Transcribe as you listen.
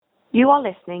You are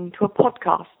listening to a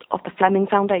podcast of the Fleming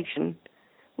Foundation.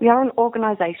 We are an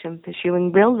organisation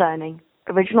pursuing real learning,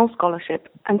 original scholarship,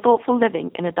 and thoughtful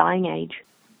living in a dying age.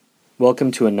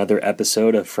 Welcome to another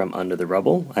episode of From Under the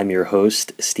Rubble. I'm your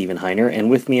host, Stephen Heiner, and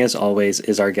with me as always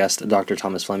is our guest, Dr.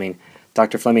 Thomas Fleming.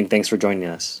 Dr. Fleming, thanks for joining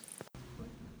us.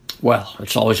 Well,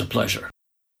 it's always a pleasure.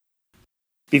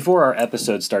 Before our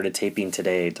episode started taping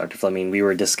today, Dr. Fleming, we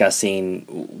were discussing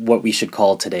what we should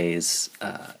call today's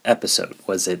episode.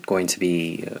 Was it going to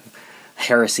be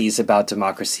heresies about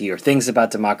democracy or things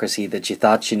about democracy that you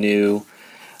thought you knew?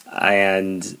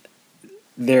 And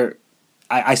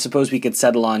I suppose we could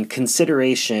settle on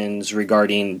considerations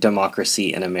regarding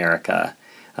democracy in America,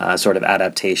 sort of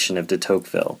adaptation of de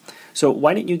Tocqueville. So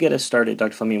why don't you get us started,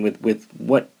 Dr. Fleming, with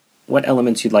what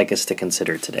elements you'd like us to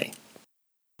consider today?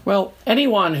 Well,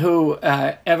 anyone who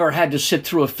ever had to sit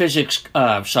through a civics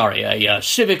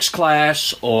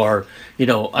class or,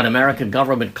 an American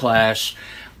government class,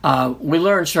 we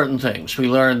learned certain things. We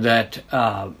learned that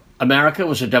America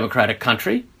was a democratic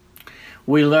country.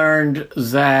 We learned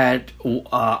that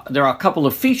there are a couple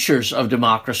of features of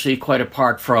democracy, quite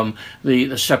apart from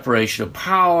the separation of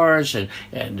powers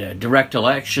and direct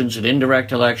elections and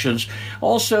indirect elections.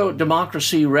 Also,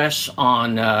 democracy rests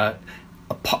on a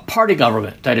party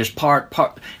government, that is,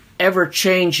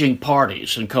 ever-changing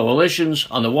parties and coalitions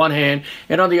on the one hand,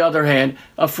 and on the other hand,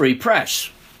 a free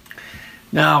press.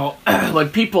 Now, when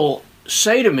people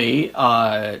say to me,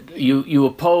 you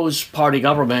oppose party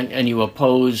government and you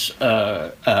oppose,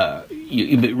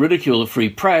 you ridicule the free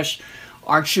press,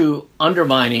 aren't you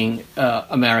undermining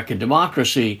American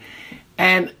democracy?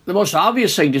 And the most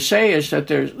obvious thing to say is that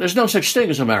there's no such thing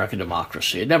as American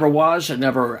democracy. It never was,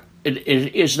 it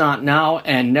is not now,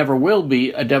 and never will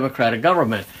be a democratic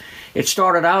government. It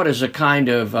started out as a kind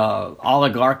of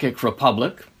oligarchic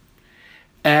republic,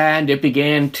 and it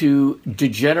began to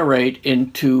degenerate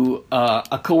into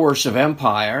a coercive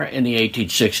empire in the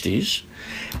 1860s.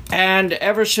 And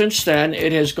ever since then,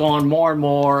 it has gone more and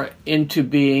more into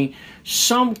being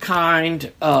some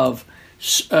kind of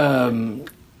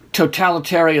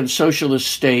totalitarian socialist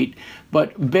state,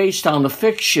 but based on the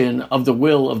fiction of the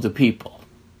will of the people.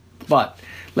 But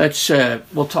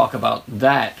we'll talk about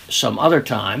that some other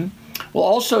time. We'll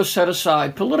also set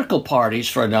aside political parties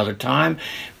for another time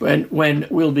when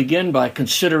we'll begin by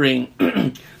considering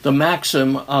the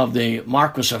maxim of the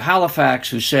Marquis of Halifax,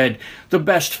 who said the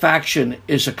best faction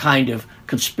is a kind of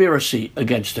conspiracy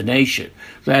against a nation.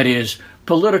 That is,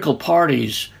 political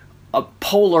parties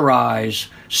polarize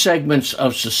segments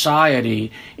of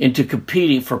society into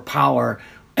competing for power,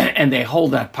 and they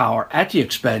hold that power at the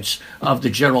expense of the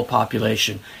general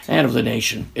population and of the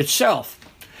nation itself.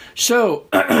 So,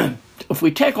 if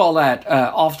we take all that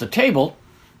off the table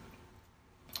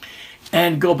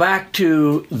and go back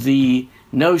to the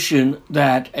notion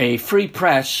that a free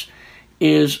press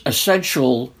is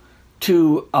essential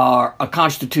to a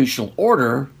constitutional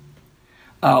order,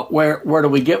 where do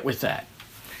we get with that?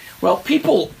 Well,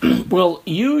 people will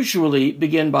usually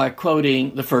begin by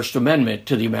quoting the First Amendment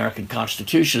to the American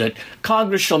Constitution, that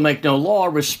Congress shall make no law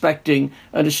respecting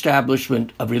an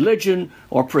establishment of religion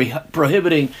or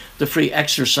prohibiting the free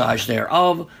exercise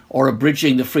thereof, or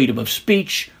abridging the freedom of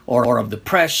speech or of the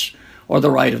press, or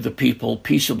the right of the people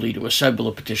peaceably to assemble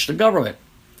and petition the government.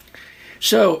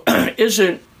 So,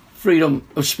 isn't freedom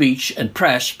of speech and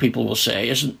press, people will say,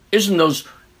 isn't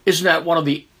that one of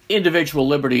the individual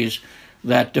liberties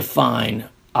that define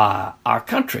our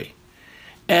country?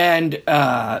 And,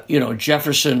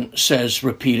 Jefferson says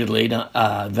repeatedly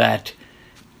that,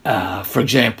 for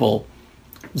example,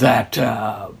 that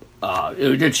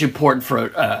it's important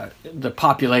for the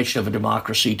population of a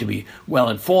democracy to be well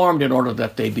informed in order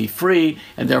that they be free,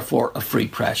 and therefore a free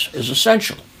press is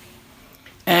essential.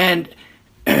 And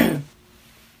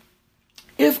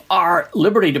if our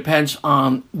liberty depends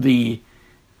on the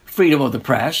freedom of the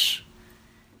press,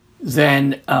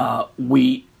 then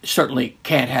we certainly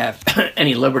can't have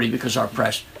any liberty, because our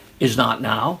press is not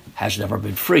now, has never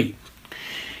been free.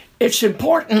 It's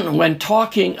important when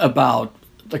talking about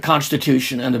the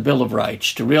Constitution and the Bill of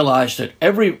Rights to realize that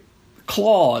every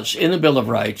clause in the Bill of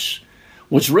Rights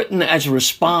was written as a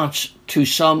response to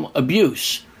some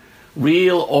abuse,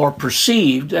 real or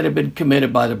perceived, that had been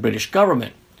committed by the British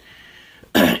government.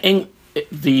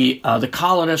 The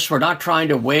colonists were not trying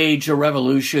to wage a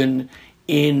revolution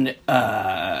in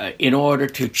order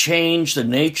to change the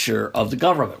nature of the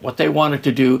government. What they wanted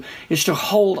to do is to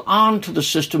hold on to the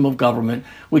system of government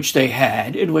which they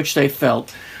had, in which they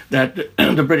felt that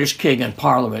the British King and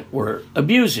Parliament were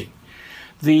abusing.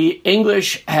 The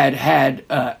English had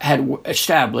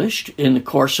established in the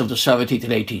course of the 17th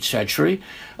and 18th century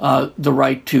the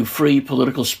right to free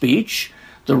political speech,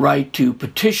 the right to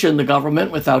petition the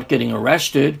government without getting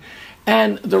arrested,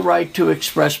 and the right to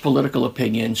express political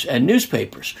opinions and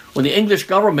newspapers. When the English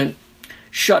government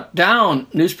shut down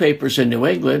newspapers in New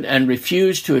England and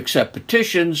refused to accept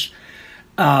petitions,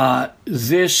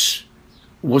 this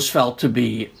was felt to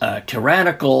be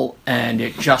tyrannical, and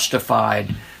it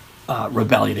justified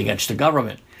rebellion against the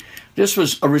government. This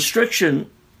was a restriction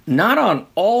not on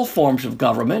all forms of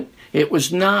government. It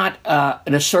was not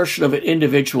an assertion of an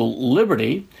individual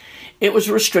liberty. It was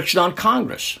a restriction on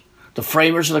Congress. The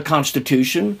framers of the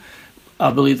Constitution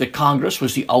believed that Congress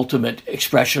was the ultimate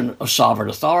expression of sovereign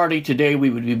authority. Today, we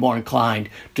would be more inclined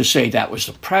to say that was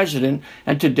the president,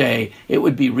 and today it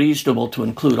would be reasonable to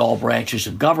include all branches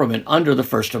of government under the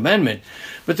First Amendment.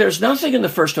 But there's nothing in the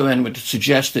First Amendment to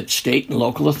suggest that state and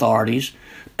local authorities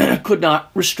could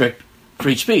not restrict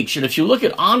free speech. And if you look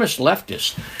at honest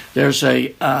leftists, there's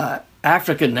a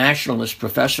African nationalist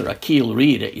professor, Akil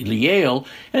Reed at Yale,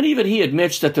 and even he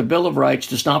admits that the Bill of Rights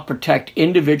does not protect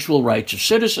individual rights of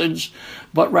citizens,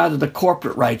 but rather the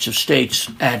corporate rights of states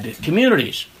and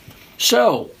communities.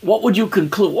 So, what would you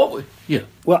conclude?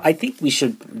 Well, I think we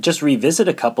should just revisit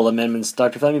a couple amendments,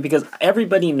 Dr. Fleming, because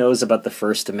everybody knows about the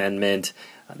First Amendment,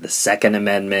 the Second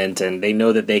Amendment, and they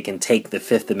know that they can take the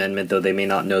Fifth Amendment, though they may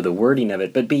not know the wording of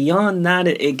it. But beyond that,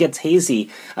 it gets hazy.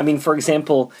 I mean, for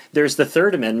example, there's the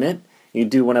Third Amendment. You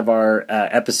do one of our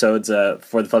episodes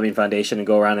for the Fleming Foundation and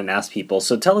go around and ask people,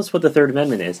 so tell us what the Third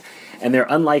Amendment is. And they're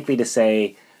unlikely to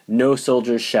say, no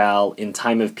soldiers shall, in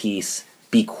time of peace,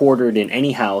 be quartered in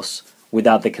any house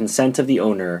without the consent of the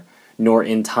owner, nor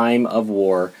in time of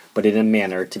war, but in a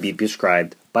manner to be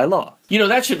prescribed by law. You know,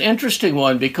 that's an interesting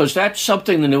one because that's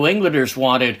something the New Englanders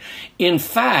wanted. In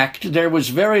fact, there was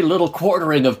very little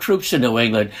quartering of troops in New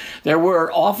England. There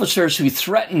were officers who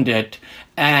threatened it,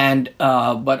 and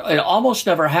but it almost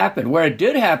never happened. Where it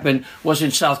did happen was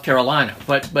in South Carolina,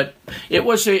 but it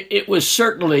was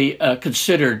certainly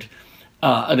considered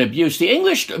an abuse. The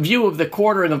English view of the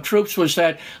quartering of troops was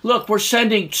that, look, we're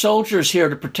sending soldiers here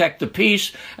to protect the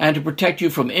peace and to protect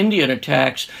you from Indian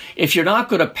attacks. If you're not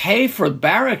going to pay for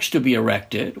barracks to be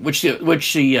erected, which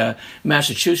the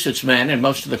Massachusetts men and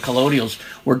most of the colonials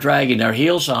were dragging their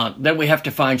heels on, then we have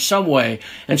to find some way.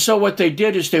 And so what they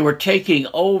did is they were taking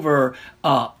over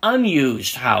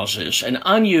unused houses and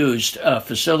unused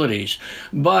facilities.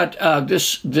 But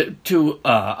to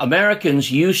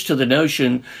Americans used to the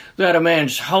notion that a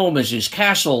man's home is his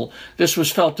castle, this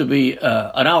was felt to be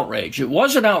an outrage. It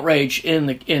was an outrage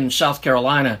in South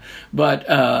Carolina, but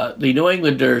the New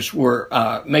Englanders were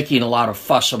making a lot of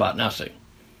fuss about nothing.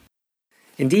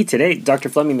 Indeed, today, Dr.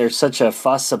 Fleming, there's such a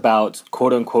fuss about,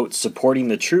 quote-unquote, supporting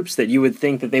the troops that you would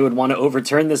think that they would want to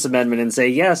overturn this amendment and say,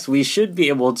 yes, we should be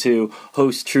able to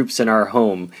host troops in our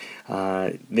home.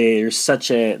 There's been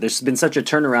such a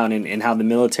turnaround in how the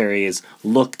military is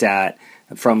looked at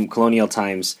from colonial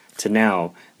times to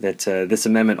now that this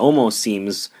amendment almost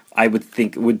seems, I would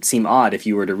think, would seem odd if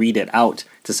you were to read it out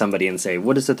to somebody and say,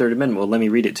 what is the Third Amendment? Well, let me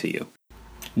read it to you.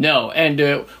 No, and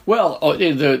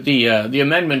the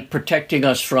amendment protecting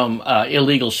us from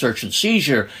illegal search and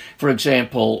seizure, for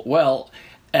example,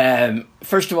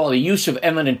 first of all, the use of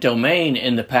eminent domain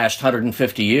in the past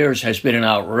 150 years has been an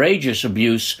outrageous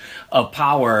abuse of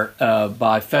power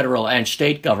by federal and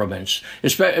state governments.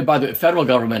 By the federal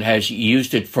government has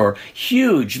used it for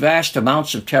huge, vast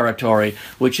amounts of territory,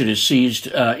 which it has seized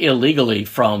illegally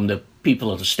from the people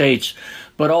of the states.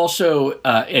 But also,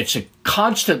 it's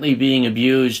constantly being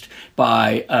abused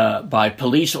by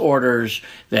police orders.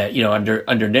 That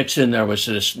under Nixon there was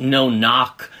this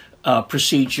no-knock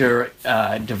procedure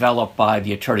developed by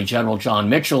the Attorney General John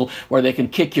Mitchell, where they can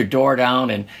kick your door down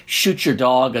and shoot your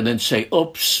dog and then say,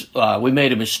 "Oops, we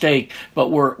made a mistake, but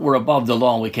we're above the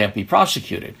law and we can't be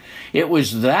prosecuted." It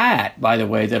was that, by the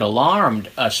way, that alarmed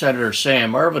Senator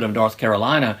Sam Ervin of North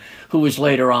Carolina, who was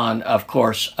later on, of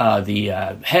course,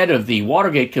 the head of the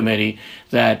Watergate Committee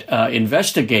that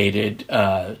investigated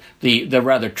the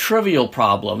rather trivial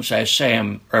problems, as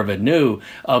Sam Ervin knew,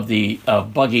 of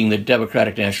bugging the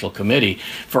Democratic National Committee.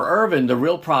 For Ervin, the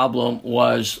real problem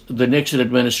was the Nixon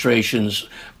administration's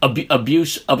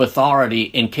abuse of authority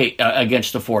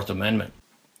against the Fourth Amendment.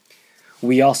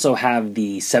 We also have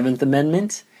the Seventh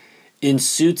Amendment. In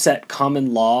suits at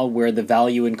common law where the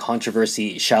value in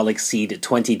controversy shall exceed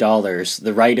 $20,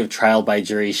 the right of trial by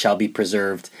jury shall be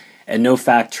preserved, and no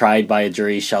fact tried by a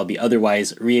jury shall be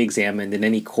otherwise re-examined in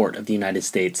any court of the United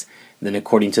States than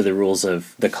according to the rules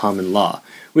of the common law,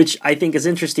 which I think is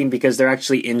interesting because they're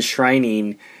actually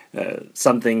enshrining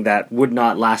something that would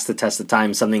not last the test of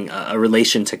time, something, a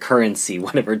relation to currency,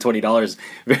 whatever, $20,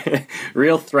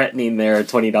 real threatening there,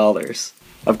 $20.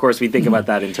 Of course, we think about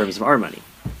that in terms of our money.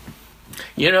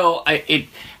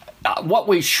 What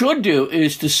we should do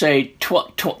is to say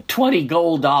 20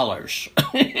 gold dollars,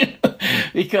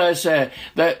 because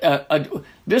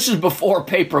this is before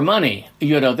paper money.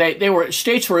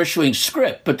 States were issuing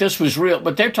script, but this was real.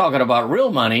 But they're talking about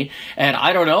real money, and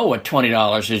I don't know what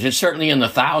 $20 is. It's certainly in the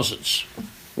thousands.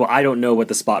 Well, I don't know what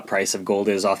the spot price of gold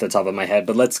is off the top of my head,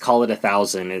 but let's call it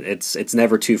 1,000. It's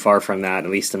never too far from that, at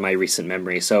least in my recent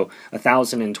memory. So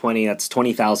 1,020, that's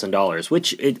 $20,000,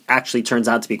 which it actually turns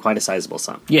out to be quite a sizable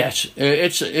sum. Yes,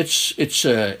 it's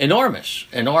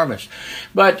enormous.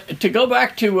 But to go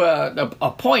back to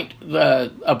a point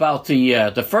about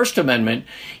the First Amendment,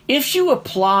 if you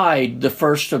applied the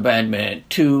First Amendment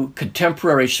to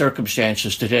contemporary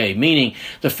circumstances today, meaning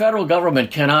the federal government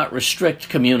cannot restrict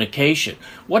communication,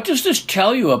 what does this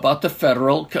tell you about the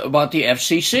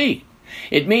FCC?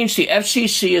 It means the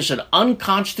FCC is an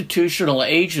unconstitutional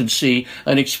agency,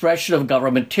 an expression of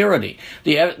government tyranny.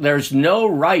 There's no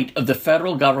right of the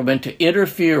federal government to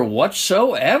interfere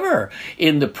whatsoever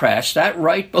in the press. That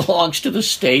right belongs to the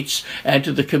states and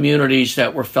to the communities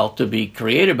that were felt to be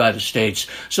created by the states.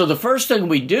 So the first thing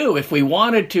we do, if we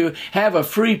wanted to have a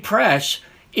free press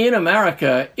in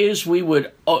America, is we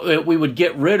would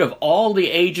get rid of all the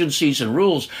agencies and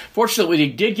rules. Fortunately, we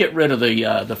did get rid of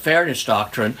the fairness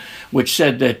doctrine, which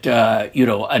said that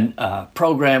a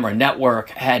program or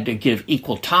network had to give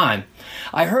equal time.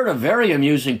 I heard a very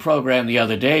amusing program the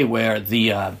other day where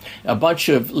a bunch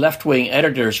of left-wing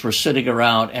editors were sitting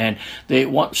around, and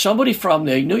somebody from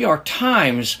the New York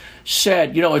Times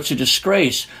said, it's a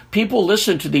disgrace. People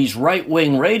listen to these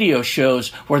right-wing radio shows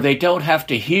where they don't have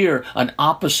to hear an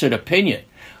opposite opinion.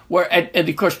 And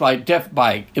of course,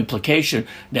 by implication,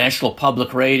 National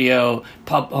Public Radio,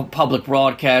 Public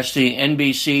Broadcasting,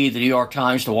 NBC, the New York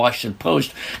Times, the Washington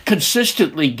Post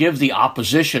consistently give the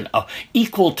opposition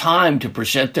equal time to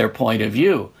present their point of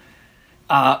view.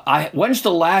 When's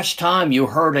the last time you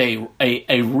heard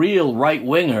a real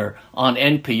right-winger on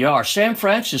NPR? Sam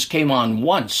Francis came on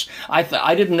once.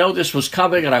 I didn't know this was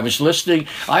coming, and I was listening.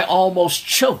 I almost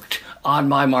choked on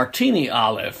my martini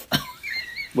olive.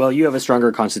 Well, you have a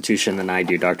stronger constitution than I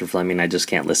do, Dr. Fleming. I just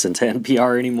can't listen to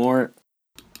NPR anymore.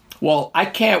 Well, I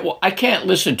can't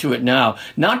listen to it now,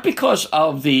 not because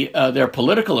of their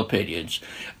political opinions,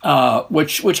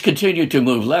 which continue to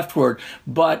move leftward,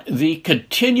 but the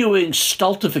continuing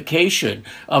stultification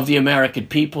of the American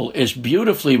people is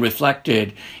beautifully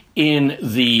reflected in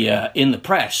the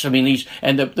press. I mean,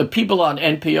 the people on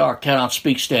NPR cannot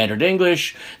speak standard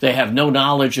English. They have no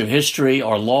knowledge of history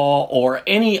or law or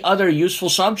any other useful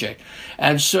subject.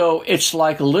 And so it's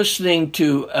like listening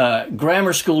to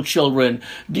grammar school children,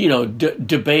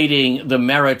 debating the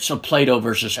merits of Plato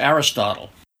versus Aristotle.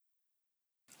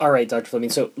 All right, Dr.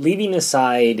 Fleming. So leaving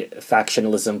aside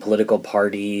factionalism, political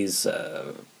parties,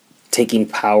 taking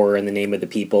power in the name of the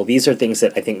people, these are things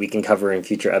that I think we can cover in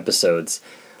future episodes.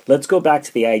 Let's go back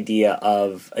to the idea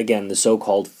of, again, the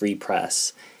so-called free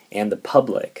press and the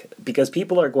public, because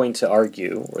people are going to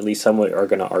argue, or at least some are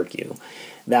going to argue,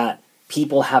 that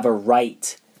people have a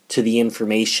right to the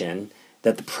information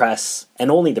that the press, and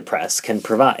only the press, can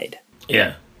provide.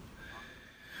 Yeah.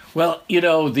 Well,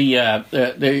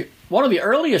 the one of the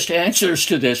earliest answers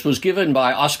to this was given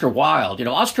by Oscar Wilde.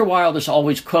 Oscar Wilde is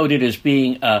always quoted as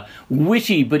being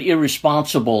witty but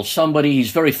irresponsible, somebody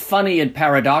he's very funny and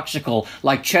paradoxical,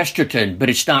 like Chesterton, but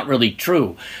it's not really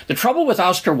true. The trouble with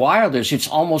Oscar Wilde is it's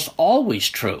almost always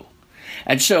true.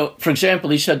 And so, for example,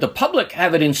 he said, the public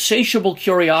have an insatiable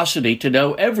curiosity to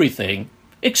know everything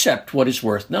except what is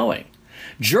worth knowing.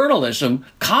 Journalism,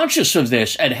 conscious of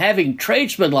this and having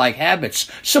tradesman-like habits,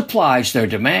 supplies their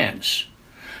demands.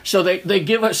 So they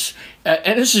give us,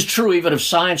 and this is true even of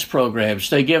science programs,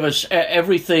 they give us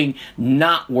everything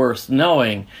not worth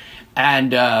knowing.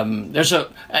 And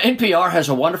NPR has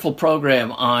a wonderful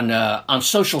program on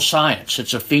social science.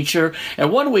 It's a feature.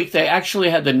 And one week they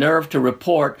actually had the nerve to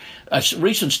report a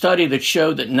recent study that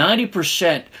showed that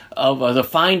 90% of the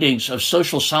findings of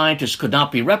social scientists could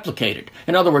not be replicated.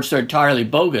 In other words, they're entirely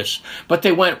bogus. But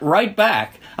they went right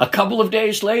back a couple of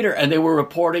days later, and they were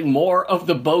reporting more of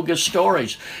the bogus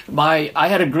stories. I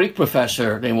had a Greek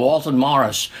professor named Walton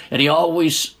Morris, and he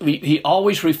always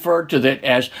referred to it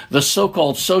as the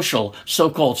so-called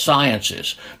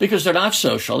sciences, because they're not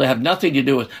social. They have nothing to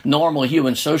do with normal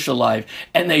human social life,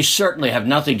 and they certainly have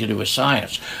nothing to do with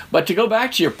science. But to go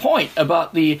back to your point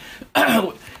about the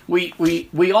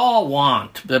we all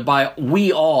want, by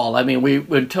we all, I mean, we've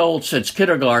been told since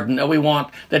kindergarten that we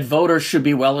want that voters should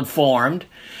be well informed.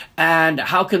 And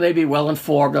how can they be well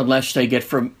informed unless they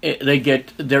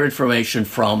get their information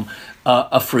from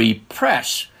a free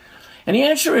press? And the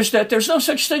answer is that there's no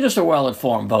such thing as a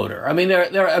well-informed voter. I mean,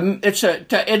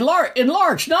 in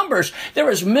large numbers,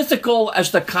 they're as mythical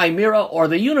as the chimera or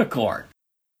the unicorn.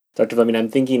 Dr. Fleming, I'm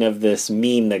thinking of this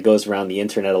meme that goes around the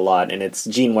internet a lot, and it's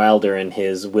Gene Wilder in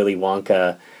his Willy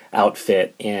Wonka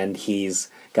outfit, and he's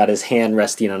got his hand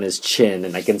resting on his chin,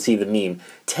 and I can see the meme.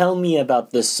 Tell me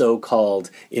about the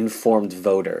so-called informed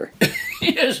voter.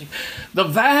 Yes, the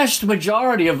vast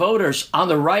majority of voters on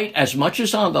the right, as much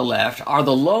as on the left, are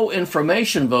the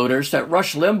low-information voters that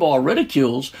Rush Limbaugh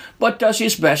ridicules, but does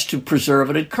his best to preserve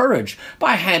and encourage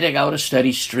by handing out a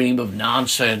steady stream of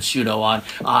nonsense,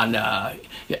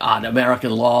 on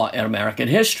American law and American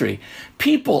history.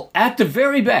 People, at the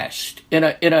very best, in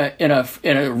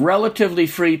a relatively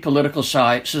free political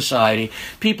society,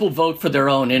 people vote for their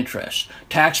own interests.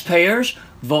 Taxpayers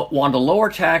want to lower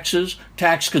taxes.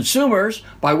 Tax consumers,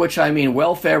 by which I mean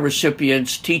welfare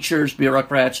recipients, teachers,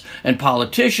 bureaucrats, and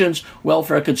politicians,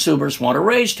 welfare consumers want to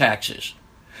raise taxes.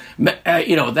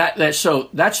 So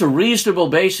that's a reasonable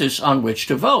basis on which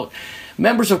to vote.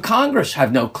 Members of Congress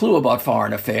have no clue about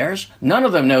foreign affairs. None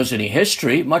of them knows any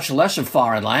history, much less a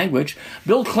foreign language.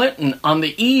 Bill Clinton, on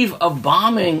the eve of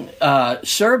bombing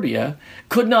Serbia,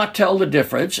 could not tell the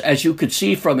difference, as you could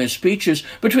see from his speeches,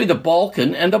 between the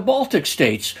Balkan and the Baltic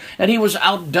states. And he was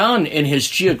outdone in his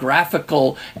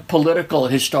geographical, political,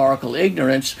 historical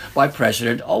ignorance by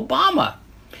President Obama.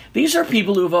 These are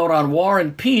people who vote on war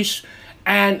and peace.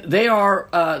 And they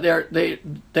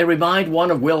remind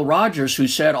one of Will Rogers, who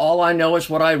said, "All I know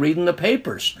is what I read in the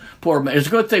papers." Poor man. It's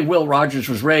a good thing Will Rogers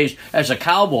was raised as a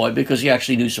cowboy, because he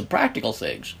actually knew some practical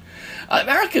things.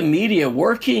 American media,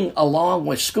 working along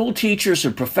with school teachers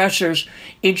and professors,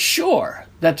 ensure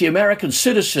that the American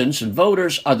citizens and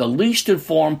voters are the least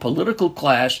informed political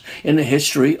class in the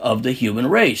history of the human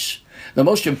race. The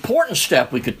most important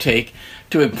step we could take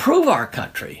to improve our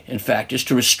country, in fact, is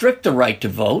to restrict the right to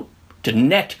vote to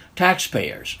net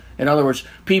taxpayers. In other words,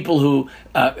 people who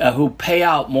pay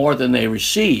out more than they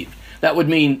receive. That would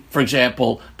mean, for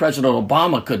example, President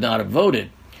Obama could not have voted.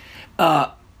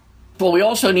 But we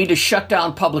also need to shut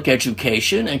down public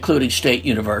education, including state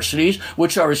universities,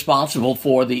 which are responsible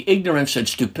for the ignorance and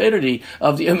stupidity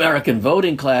of the American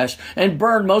voting class, and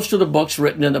burn most of the books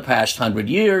written in the past 100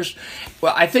 years.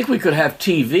 Well, I think we could have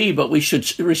TV, but we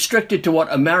should restrict it to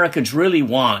what Americans really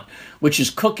want, which is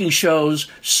cooking shows,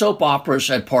 soap operas,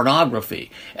 and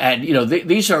pornography. And,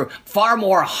 these are far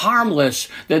more harmless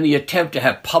than the attempt to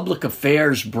have public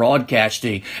affairs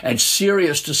broadcasting and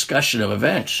serious discussion of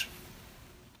events.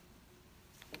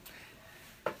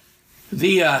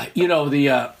 My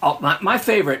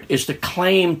favorite is the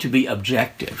claim to be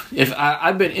objective.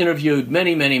 I've been interviewed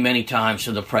many times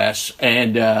in the press,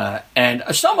 and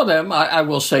some of them I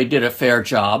will say did a fair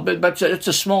job, but it's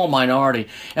a small minority.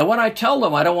 And when I tell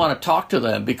them I don't want to talk to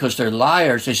them because they're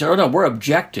liars, they say, "Oh no, we're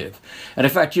objective." And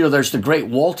in fact, there's the great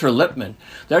Walter Lippmann.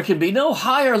 There can be no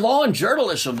higher law in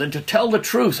journalism than to tell the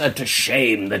truth and to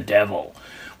shame the devil.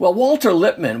 Well, Walter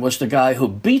Lippmann was the guy who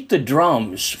beat the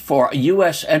drums for a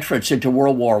U.S. entrance into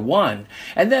World War I.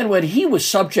 And then when he was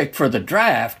subject for the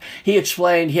draft, he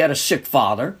explained he had a sick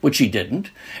father, which he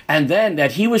didn't, and then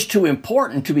that he was too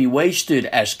important to be wasted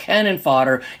as cannon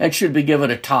fodder and should be given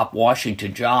a top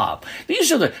Washington job.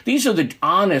 These are the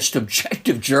honest,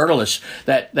 objective journalists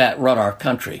that run our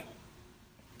country.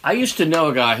 I used to know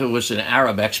a guy who was an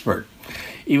Arab expert.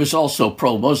 He was also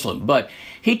pro-Muslim, but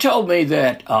he told me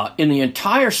that in the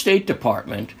entire State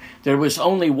Department, there was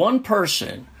only one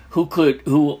person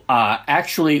who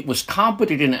actually was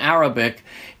competent in Arabic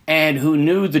and who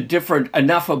knew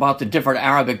enough about the different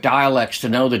Arabic dialects to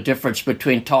know the difference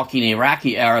between talking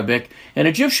Iraqi Arabic and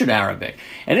Egyptian Arabic.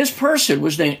 And this person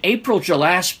was named April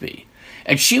Gillespie.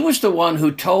 And she was the one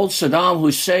who told Saddam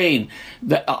Hussein,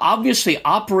 that obviously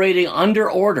operating under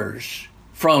orders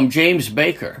from James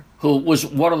Baker, who was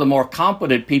one of the more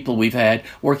competent people we've had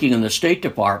working in the State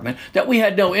Department, that we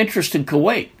had no interest in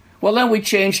Kuwait. Well, then we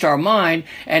changed our mind,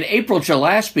 and April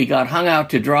Gillespie got hung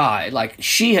out to dry, like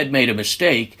she had made a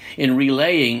mistake in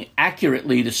relaying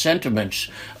accurately the sentiments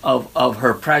of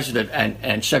her president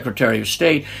and Secretary of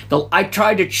State. I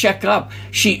tried to check up.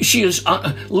 She is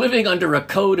living under a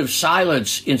code of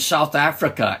silence in South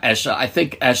Africa, as I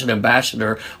think as an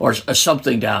ambassador or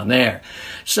something down there.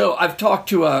 So I've talked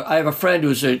to I have a friend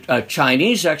who's a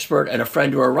Chinese expert and a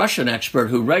friend who a Russian expert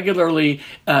who regularly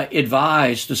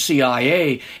advise the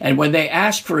CIA. And when they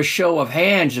ask for a show of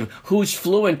hands of who's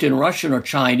fluent in Russian or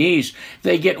Chinese,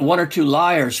 they get one or two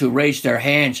liars who raise their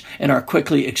hands and are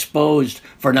quickly exposed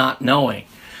for not knowing.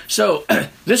 So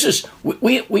this is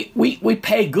we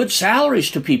pay good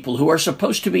salaries to people who are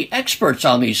supposed to be experts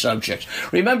on these subjects.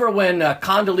 Remember when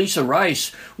Condoleezza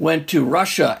Rice went to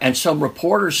Russia and some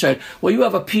reporter said, well, you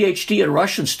have a PhD in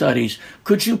Russian studies.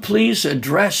 Could you please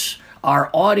address our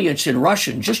audience in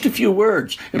Russian? Just a few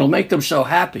words. It'll make them so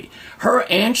happy. Her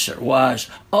answer was,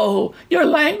 oh, your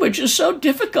language is so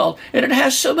difficult and it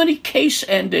has so many case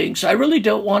endings. I really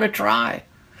don't want to try.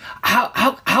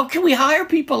 How can we hire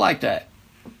people like that?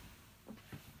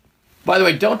 By the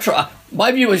way,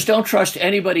 my view is don't trust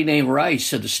anybody named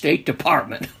Rice at the State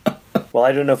Department. Well,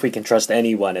 I don't know if we can trust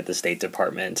anyone at the State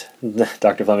Department,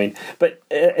 Dr. Fleming. But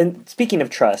and speaking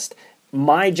of trust,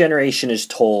 my generation is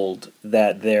told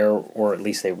that or at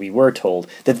least we were told,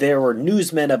 that there were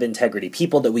newsmen of integrity,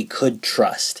 people that we could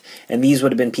trust. And these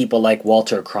would have been people like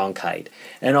Walter Cronkite.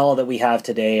 And all that we have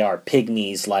today are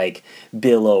pygmies like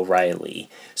Bill O'Reilly.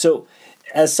 So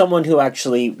as someone who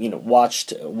actually,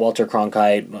 watched Walter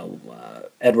Cronkite,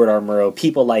 Edward R. Murrow,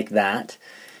 people like that,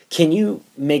 can you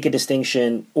make a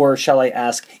distinction, or shall I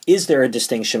ask, is there a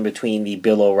distinction between the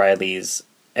Bill O'Reillys,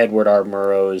 Edward R.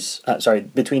 Murrow's,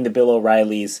 between the Bill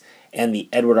O'Reillys and the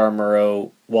Edward R.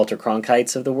 Murrow, Walter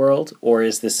Cronkites of the world, or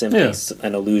is this simply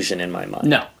an illusion in my mind?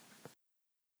 No.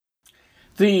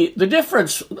 The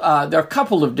difference, there are a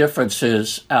couple of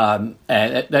differences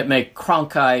that make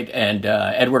Cronkite and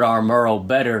Edward R. Murrow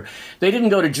better. They didn't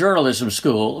go to journalism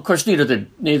school. Of course, neither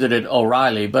did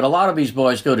O'Reilly, but a lot of these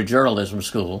boys go to journalism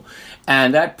school.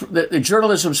 And the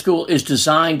journalism school is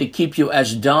designed to keep you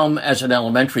as dumb as an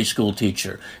elementary school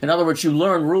teacher. In other words, you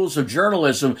learn rules of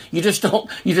journalism. You just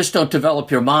don't develop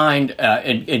your mind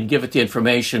and give it the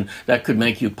information that could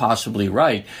make you possibly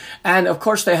right. And of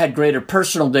course, they had greater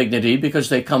personal dignity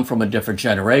because they come from a different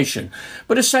generation.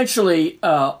 But essentially,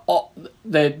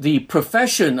 the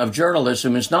profession of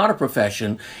journalism is not a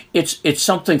profession. It's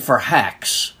something for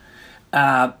hacks.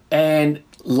 And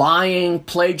lying,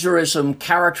 plagiarism,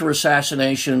 character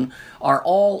assassination are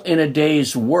all in a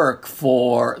day's work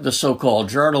for the so-called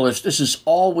journalist. This has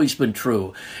always been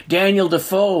true. Daniel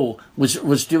Defoe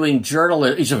was doing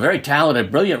journalism. He's a very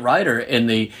talented, brilliant writer in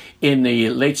the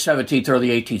late 17th, early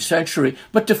 18th century.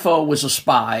 But Defoe was a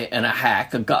spy and a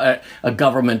hack, a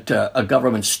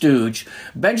government stooge.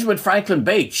 Benjamin Franklin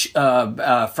Bache,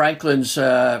 Franklin's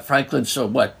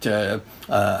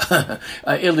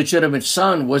illegitimate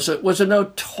son, was a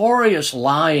notorious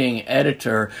lying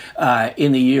editor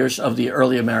in the years of the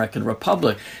early American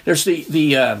Republic. There's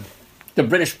the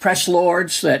British press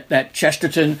lords that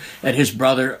Chesterton and his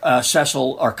brother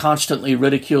Cecil are constantly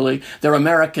ridiculing. Their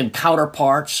American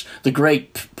counterparts, the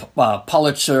great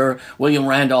Pulitzer, William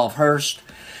Randolph Hearst.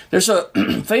 There's a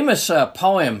famous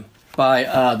poem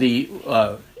by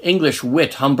the English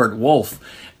wit Humbert Wolfe,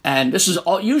 and this is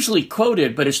usually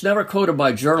quoted, but it's never quoted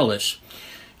by journalists.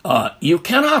 You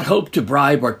cannot hope to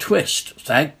bribe or twist,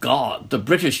 thank God, the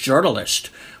British journalist,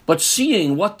 but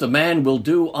seeing what the man will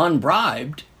do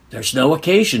unbribed, there's no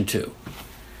occasion to.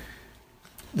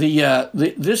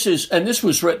 This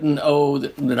was written in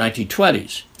the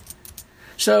 1920s.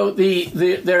 So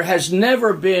there has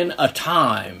never been a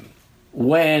time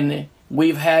when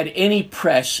we've had any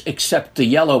press except the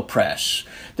yellow press.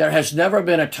 There has never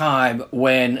been a time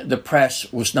when the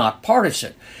press was not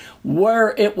partisan.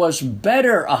 Where it was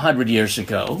better 100 years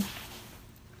ago,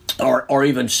 or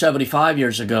even 75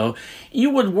 years ago, you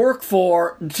would work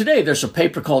for, today there's a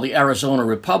paper called the Arizona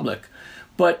Republic,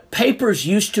 but papers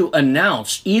used to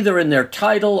announce either in their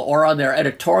title or on their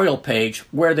editorial page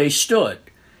where they stood.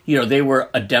 They were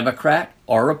a Democrat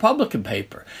or a Republican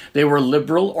paper. They were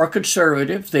liberal or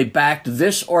conservative. They backed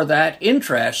this or that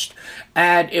interest,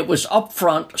 and it was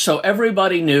upfront, so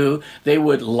everybody knew they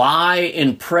would lie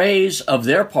in praise of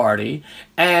their party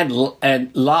and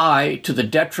lie to the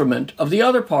detriment of the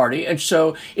other party. And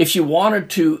so if you wanted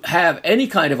to have any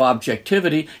kind of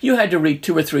objectivity, you had to read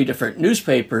 2 or 3 different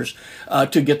newspapers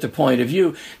to get the point of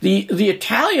view. The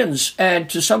Italians and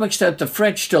to some extent the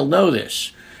French still know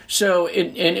this. So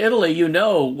in Italy, you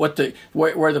know where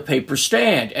the papers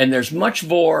stand, and there's much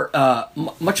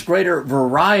greater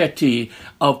variety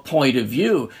of point of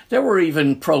view. There were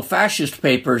even pro-fascist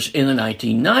papers in the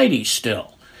 1990s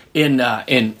still in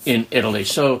Italy.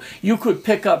 So you could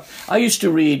pick up. I used to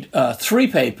read 3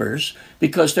 papers,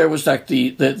 because there was like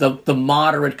the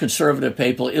moderate conservative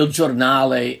paper Il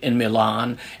Giornale in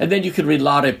Milan, and then you could read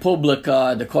La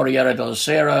Repubblica, the Corriere della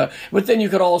Sera, but then you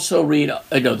could also read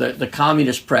the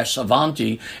communist press,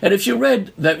 Avanti, and if you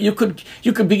read that, you could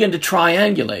begin to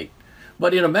triangulate.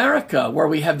 But in America, where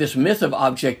we have this myth of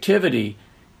objectivity,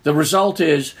 the result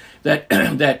is that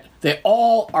that they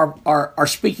all are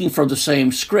speaking from the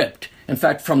same script. In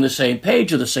fact, from the same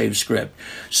page of the same script.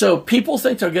 So people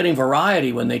think they're getting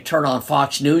variety when they turn on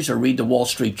Fox News or read the Wall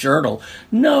Street Journal.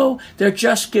 No, they're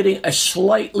just getting a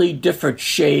slightly different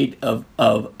shade of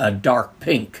a dark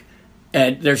pink.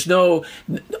 And there's no,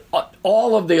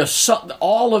 all of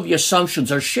the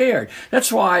assumptions are shared.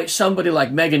 That's why somebody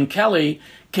like Megyn Kelly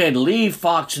can leave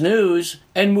Fox News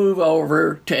and move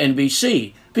over to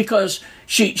NBC, because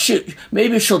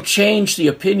maybe she'll change the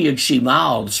opinion she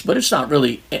mouths, but it's not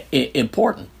really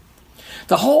important.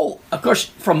 The whole, of course,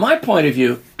 from my point of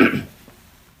view,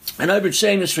 and I've been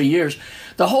saying this for years,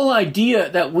 the whole idea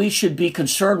that we should be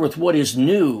concerned with what is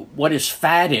new, what is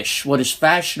faddish, what is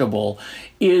fashionable,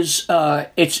 is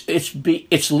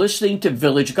it's listening to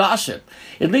village gossip.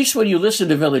 At least when you listen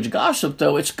to village gossip,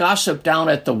 though, it's gossip down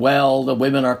at the well, the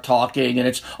women are talking, and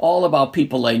it's all about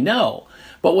people they know.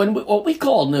 But what we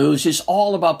call news is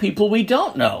all about people we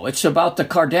don't know. It's about the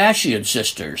Kardashian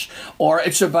sisters, or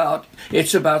it's about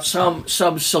some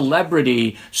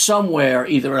celebrity somewhere,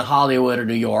 either in Hollywood or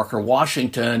New York or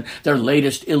Washington, their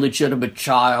latest illegitimate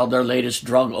child, their latest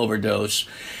drug overdose.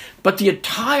 But the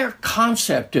entire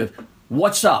concept of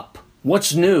what's up,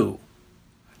 what's new,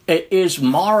 is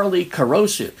morally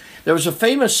corrosive. There was a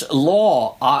famous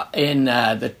law in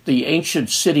the ancient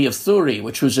city of Thurii,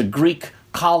 which was a Greek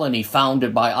colony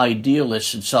founded by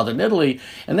idealists in southern Italy,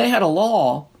 and they had a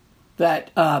law that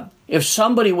if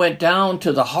somebody went down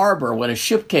to the harbor when a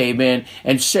ship came in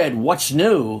and said, "What's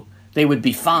new?" they would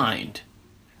be fined.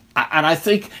 And I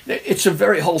think it's a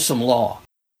very wholesome law.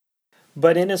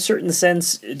 But in a certain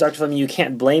sense, Dr. Fleming, you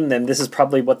can't blame them. This is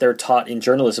probably what they're taught in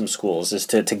journalism schools, is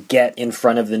to get in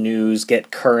front of the news,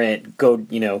 get current, go,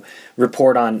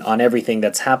 report on everything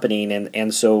that's happening.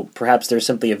 And so perhaps they're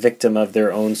simply a victim of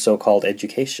their own so-called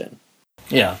education.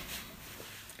 Yeah.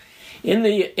 In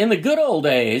the good old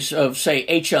days of, say,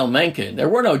 H.L. Mencken, there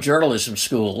were no journalism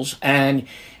schools,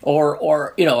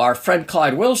 or our friend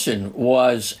Clyde Wilson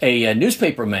was a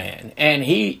newspaper man, and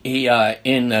he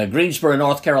in Greensboro,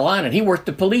 North Carolina, and he worked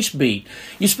the police beat.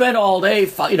 You spent all day,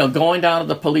 going down to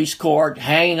the police court,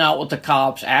 hanging out with the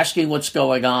cops, asking what's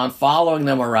going on, following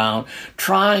them around,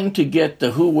 trying to get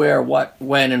the who, where, what,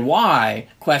 when, and why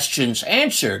questions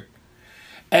answered.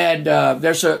 And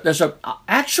there's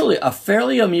actually a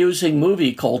fairly amusing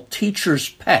movie called Teacher's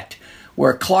Pet,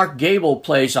 where Clark Gable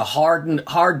plays a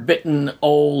hard-bitten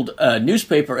old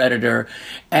newspaper editor,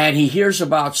 and he hears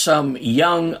about some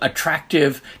young,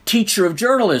 attractive teacher of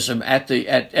journalism at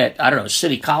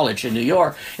City College in New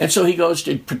York, and so he goes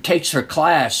to takes her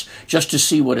class just to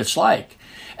see what it's like.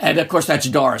 And of course, that's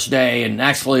Doris Day, and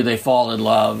naturally they fall in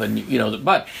love. And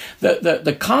but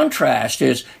the contrast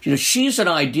is, she's an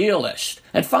idealist.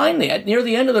 And finally, near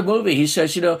the end of the movie, he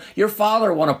says, your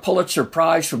father won a Pulitzer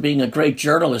Prize for being a great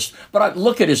journalist, but I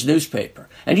look at his newspaper.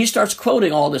 And he starts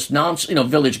quoting all this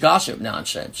village gossip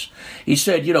nonsense. He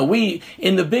said, we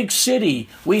in the big city,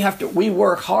 we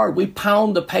work hard, we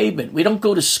pound the pavement, we don't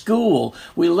go to school,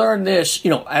 we learn this, we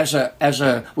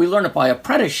learn it by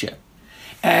apprenticeship.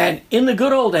 And in the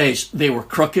good old days, they were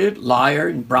crooked, liar,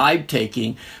 and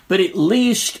bribe-taking, but at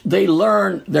least they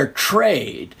learned their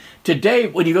trade. Today,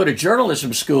 when you go to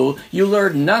journalism school, you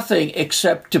learn nothing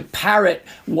except to parrot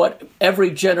what every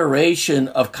generation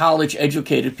of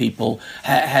college-educated people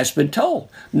has been told.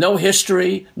 No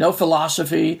history, no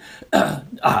philosophy,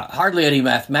 hardly any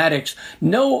mathematics,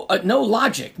 no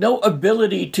logic, no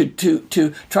ability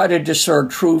to try to discern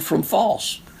true from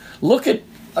false.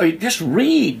 Just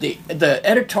read the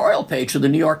editorial page of the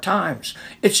New York Times.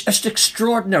 It's just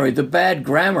extraordinary, the bad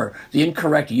grammar, the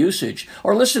incorrect usage.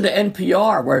 Or listen to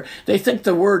NPR, where they think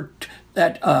the word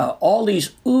that all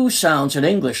these ooh sounds in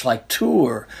English, like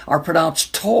tour, are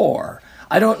pronounced tor.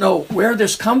 I don't know where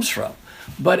this comes from,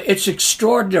 but it's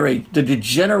extraordinary, the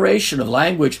degeneration of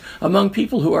language among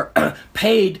people who are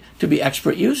paid to be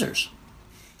expert users.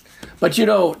 But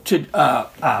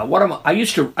I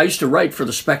used to write for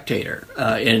the Spectator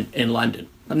in London.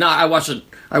 Now I wasn't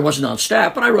on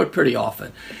staff, but I wrote pretty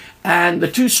often. And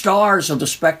the two stars of The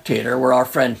Spectator were our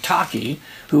friend Taki,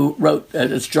 who wrote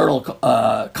this journal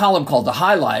column called The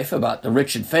High Life about the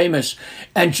rich and famous,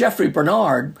 and Jeffrey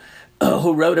Bernard,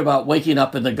 who wrote about waking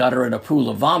up in the gutter in a pool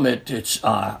of vomit. It's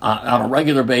on a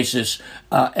regular basis,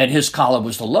 and his column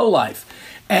was The Low Life.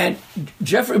 And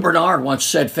Jeffrey Bernard once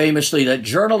said famously that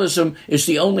journalism is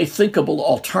the only thinkable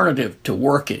alternative to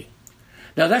working.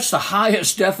 Now, that's the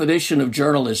highest definition of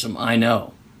journalism I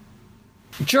know.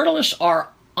 Journalists are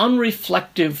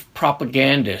unreflective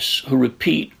propagandists who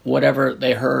repeat whatever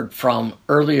they heard from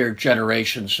earlier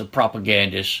generations of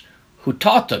propagandists who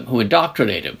taught them, who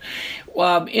indoctrinated them.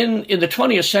 In the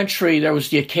 20th century, there was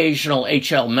the occasional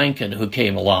H.L. Mencken who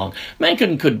came along.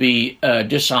 Mencken could be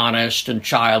dishonest and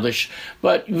childish,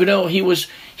 but he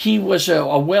was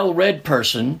a well-read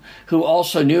person who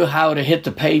also knew how to hit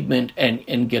the pavement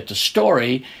and get the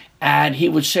story, and he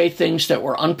would say things that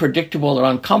were unpredictable and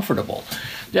uncomfortable.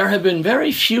 There have been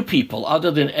very few people other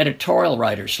than editorial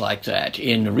writers like that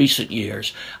in recent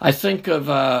years. I think of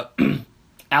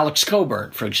Alex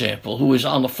Coburn, for example, who is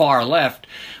on the far left,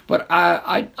 but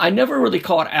I never really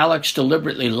caught Alex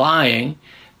deliberately lying,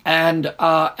 and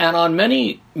on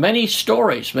many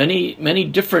stories, many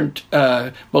different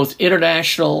both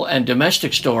international and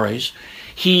domestic stories,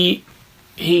 he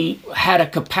had a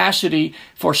capacity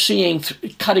for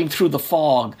cutting through the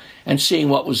fog and seeing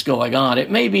what was going on.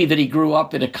 It may be that he grew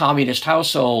up in a communist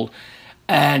household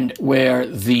and where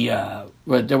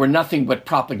there were nothing but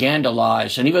propaganda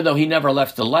lies, and even though he never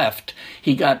left the left,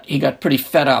 he got pretty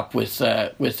fed up with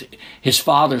his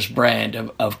father's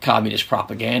brand of communist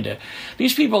propaganda.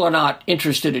 These people are not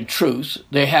interested in truth.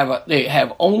 They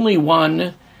have only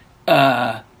one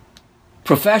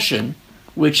profession,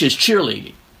 which is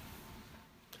cheerleading.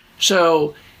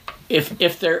 So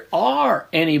if there are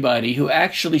anybody who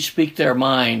actually speak their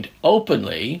mind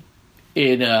openly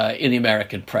in the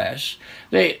American press,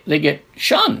 they get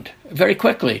shunned very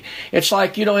quickly. It's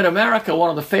like, in America, one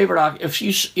of the favorite,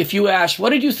 if you ask, what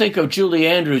did you think of Julie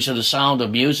Andrews in The Sound of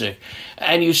Music?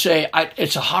 And you say,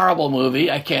 it's a horrible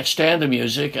movie, I can't stand the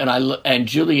music, and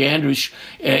Julie Andrews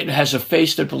has a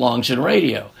face that belongs in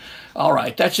radio. All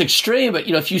right, that's extreme, but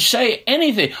if you say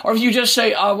anything, or if you just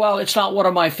say, oh, well, it's not one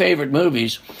of my favorite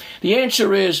movies, the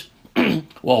answer is,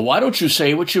 well, why don't you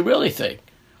say what you really think?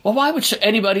 Well, why would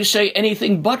anybody say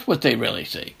anything but what they really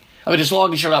think? I mean, as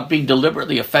long as you're not being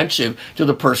deliberately offensive to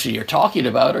the person you're talking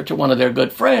about or to one of their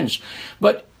good friends.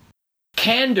 But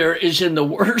candor is in the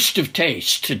worst of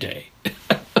taste today.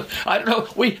 I don't know.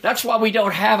 That's why we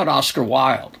don't have an Oscar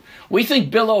Wilde. We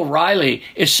think Bill O'Reilly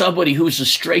is somebody who's a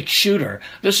straight shooter.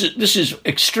 This is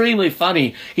extremely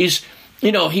funny. He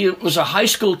was a high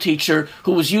school teacher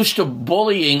who was used to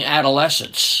bullying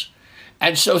adolescents.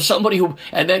 And so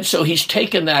so he's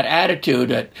taken that attitude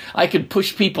that I can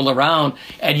push people around,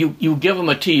 and you give him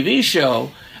a TV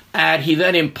show, and he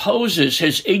then imposes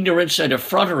his ignorance and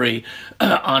effrontery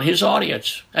on his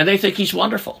audience, and they think he's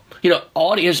wonderful.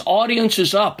 His audience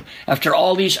is up after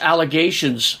all these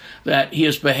allegations that he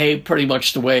has behaved pretty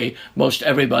much the way most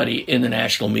everybody in the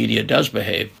national media does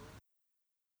behave.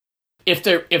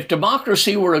 If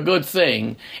democracy were a good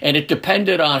thing and it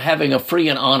depended on having a free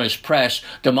and honest press,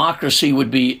 democracy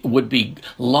would be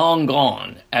long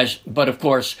gone. But of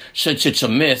course, since it's a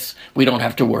myth, we don't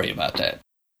have to worry about that.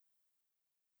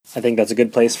 I think that's a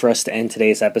good place for us to end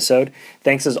today's episode.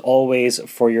 Thanks as always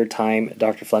for your time,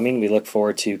 Dr. Fleming. We look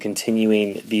forward to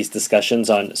continuing these discussions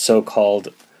on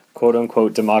so-called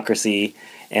quote-unquote democracy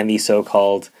and the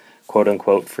so-called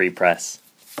quote-unquote free press.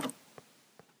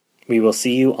 We will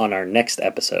see you on our next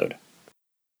episode.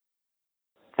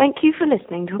 Thank you for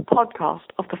listening to a podcast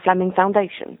of the Fleming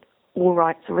Foundation. All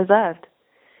rights are reserved.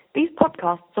 These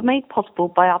podcasts are made possible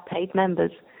by our paid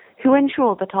members, who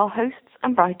ensure that our hosts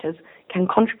and writers can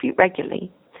contribute regularly,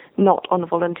 not on a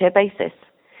volunteer basis.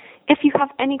 If you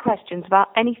have any questions about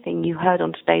anything you heard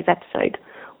on today's episode,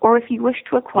 or if you wish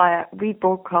to acquire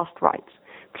rebroadcast rights,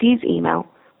 please email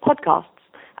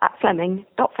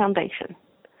podcasts@fleming.foundation.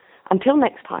 Until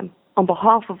next time, on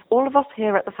behalf of all of us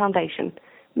here at the Foundation,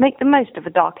 make the most of a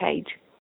dark age.